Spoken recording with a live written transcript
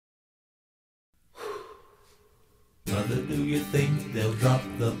Mother, do you think they'll drop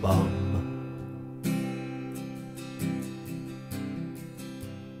the bomb?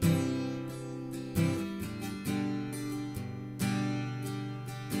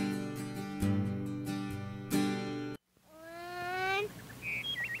 One,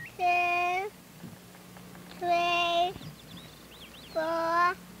 two, three,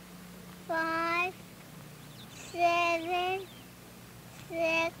 four, five, seven,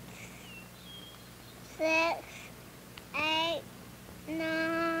 six, eight,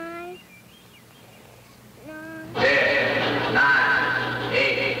 nine, 10, 9,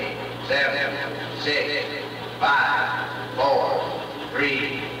 8, 7, 6, 5, 4,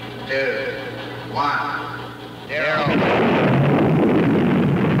 3, 2, 1, 0.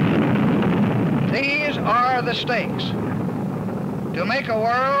 These are the stakes to make a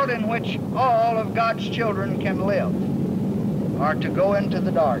world in which all of God's children can live, or to go into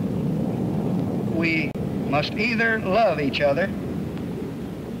the dark. We must either love each other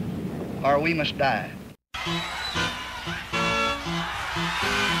or we must die.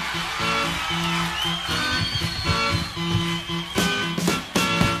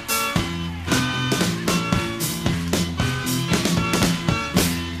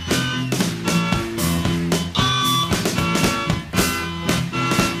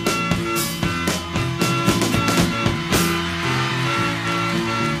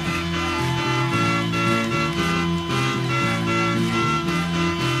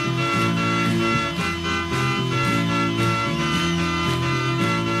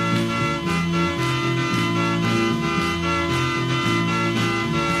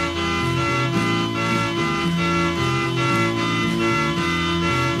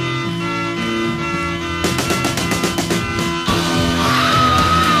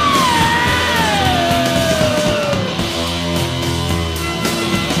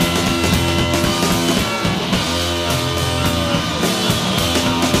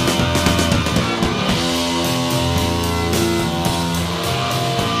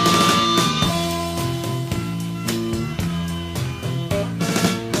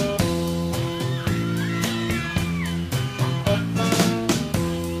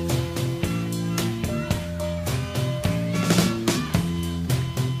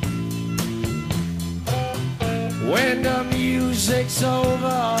 When the music's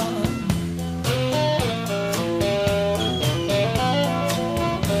over,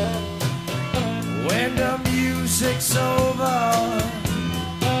 when the music's over,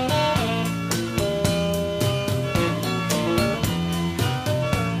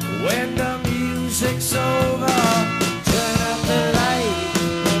 when the music's over, turn up the light,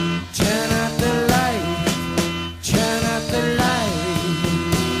 turn up the light, turn up the light.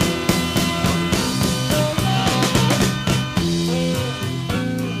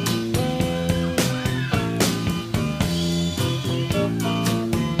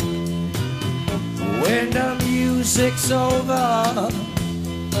 When the music's over,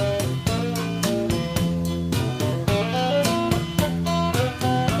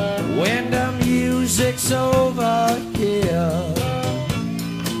 when the music's over here,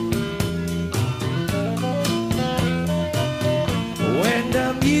 when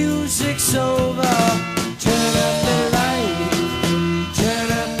the music's over, turn up the light,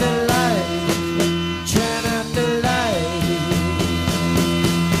 turn up the light, turn up the light.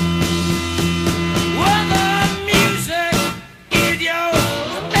 Well, the music is your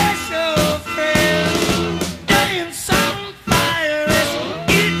special friend. Getting some fire is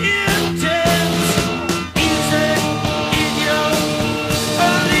it intense. Music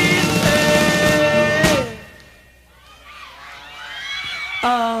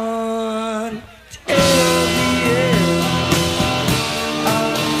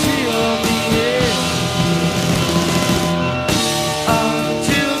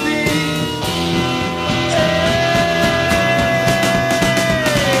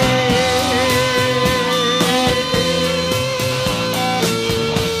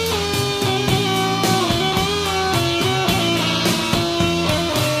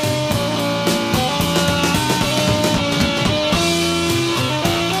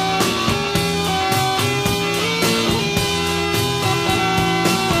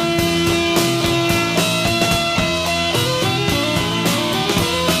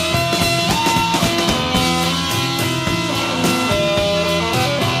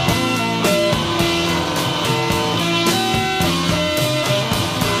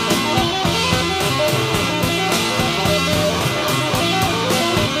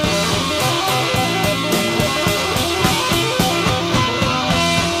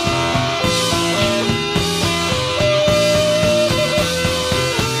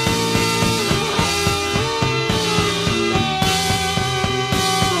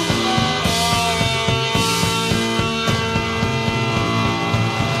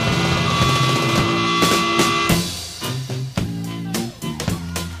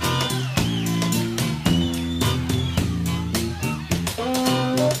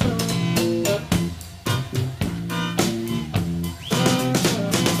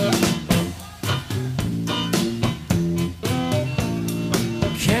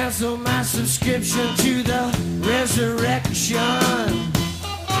Cancel my subscription to the resurrection.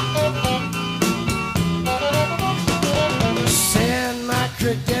 Send my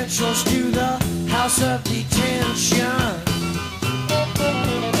credentials to the house of detention.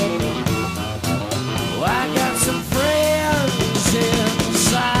 I got some friends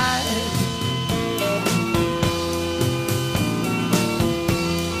inside.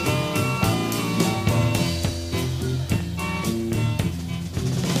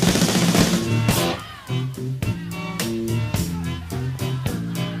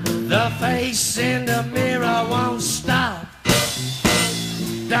 The face in the mirror won't stop.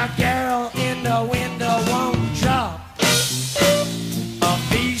 The girl in the window won't drop. A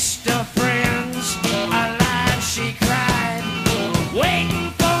feast of friends, alive she cried,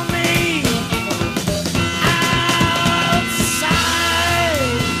 waiting for me outside.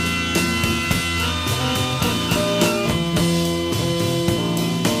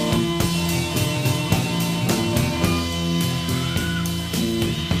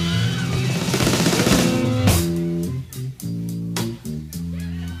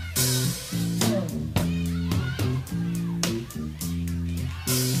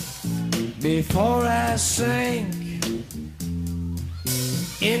 Before I sink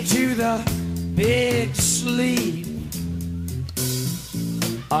into the big sleep,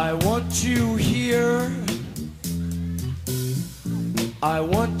 I want to hear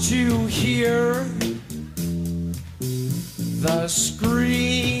the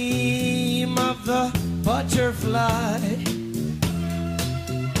scream of the butterfly.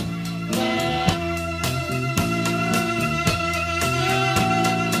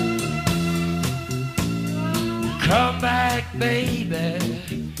 Come back, baby,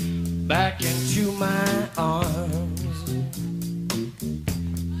 back into my arms.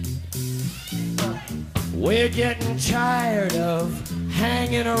 We're getting tired of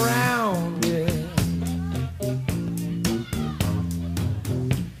hanging around, yeah.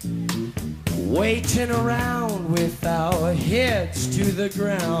 Waiting around with our heads to the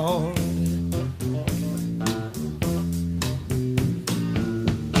ground.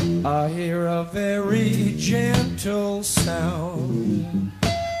 I hear a very gentle sound,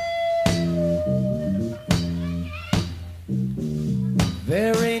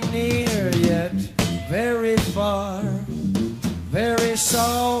 very near yet very far, very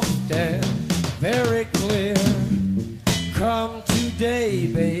soft and very clear. Come today,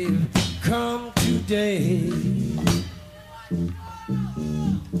 babe, come today.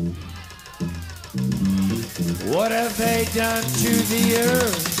 What have they done to the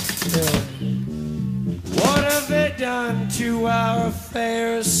earth? What have they done to our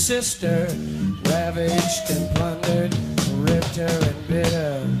fair sister? Ravaged and plundered, ripped her and bit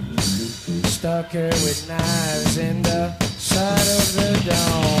her, stuck her with knives in the side of the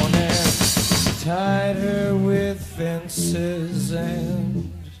dawn, and tied her with fences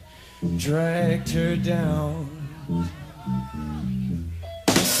and dragged her down.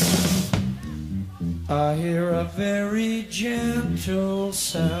 I hear a very gentle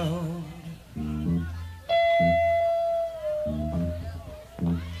sound.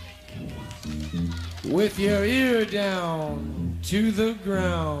 With your ear down to the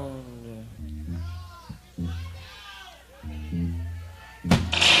ground.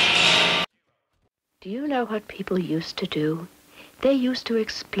 Do you know what people used to do? They used to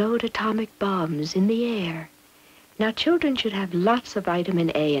explode atomic bombs in the air. Now, children should have lots of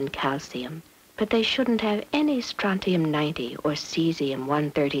vitamin A and calcium, but they shouldn't have any strontium-90 or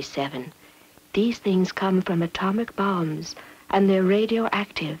cesium-137. These things come from atomic bombs, and they're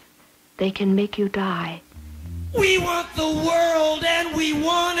radioactive. They can make you die. We want the world and we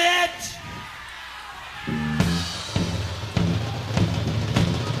want it.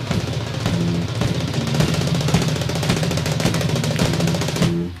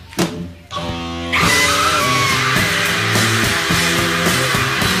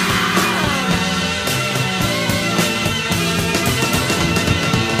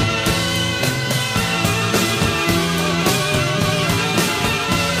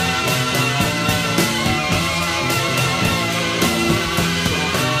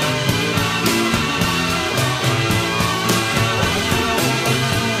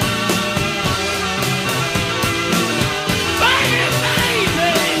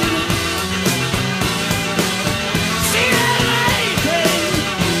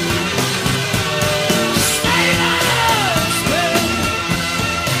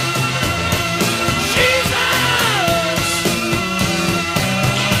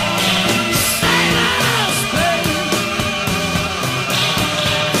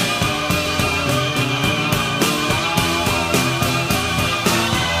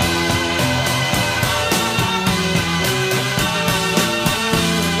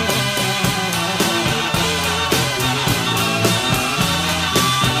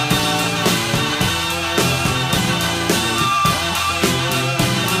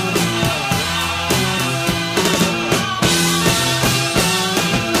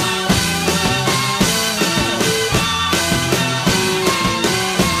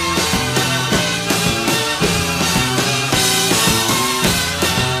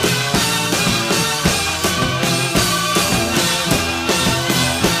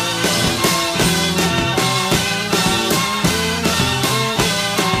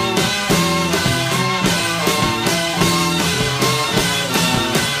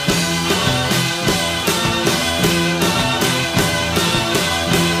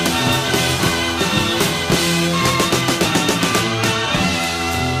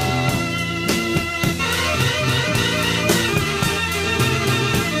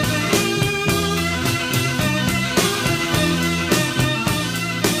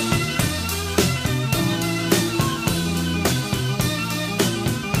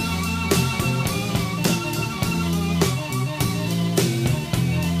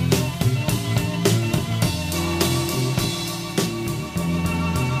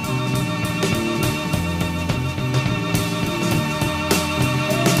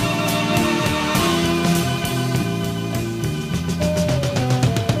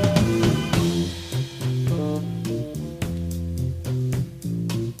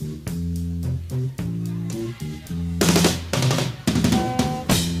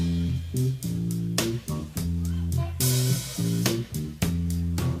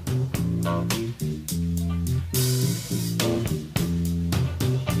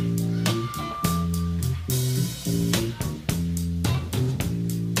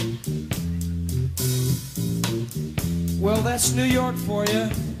 Well, that's New York for you.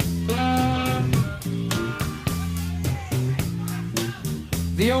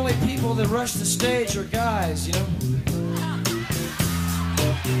 The only people that rush the stage are guys, you know.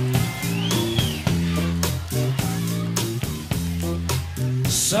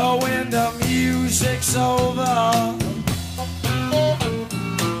 So when the music's over,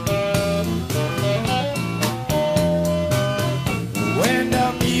 when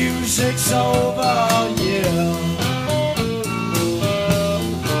the music's over, yeah.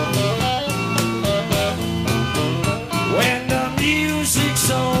 When the music's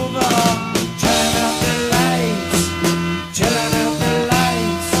over, turn out the lights, turn out the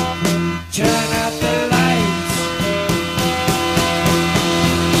lights, turn out the lights.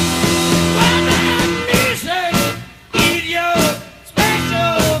 When the music is your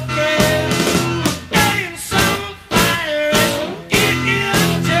special friend, getting some fire and get you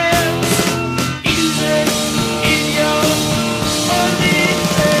chance. Music is your only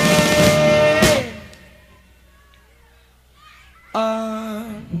friend. Until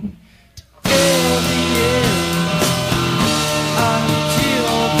the end,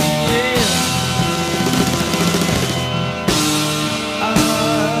 until the end,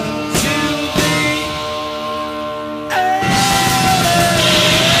 until the end.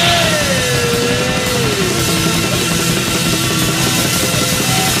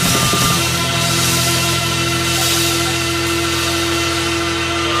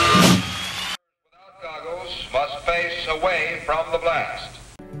 Without goggles must face away from the blast.